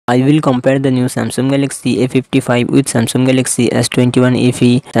I will compare the new Samsung Galaxy A55 with Samsung Galaxy S21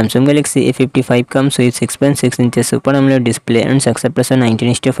 FE. Samsung Galaxy A55 comes with 6.6 inches Super AMOLED display and success ratio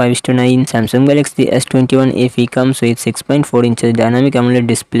 19:5:9. Samsung Galaxy S21 FE comes with 6.4 inches dynamic AMOLED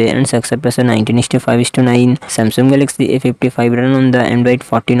display and success ratio 19:5:9. Samsung Galaxy A55 run on the Android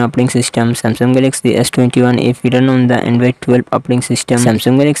 14 operating system. Samsung Galaxy S21 FE run on the Android 12 operating system.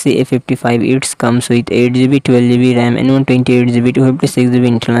 Samsung Galaxy A55 it comes with 8GB, 12GB RAM and 128GB,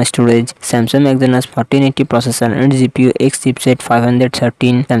 256GB internal storage. Samsung Exynos 1480 processor and GPU X chipset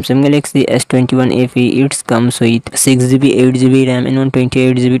 513. Samsung Galaxy S21 FE it comes with 6GB, 8GB RAM and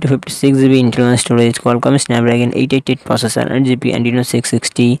 128GB, 256GB internal storage. Qualcomm Snapdragon 888 processor and GPU Adreno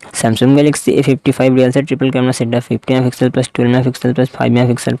 660. Samsung Galaxy A55 real set triple camera setup 50 MP plus 12 MP plus 5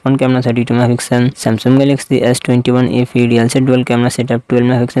 MP, front camera 32 MP. Samsung Galaxy S21 FE real set dual camera setup 12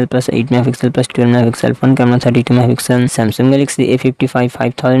 MP plus 8 MP plus 12 MP, front camera 32 MP. Samsung Galaxy A55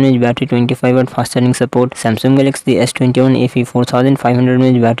 5000 mAh battery, 25W fast charging support. Samsung Galaxy S21 FE 4500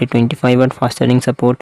 mAh battery, 25W fast charging support.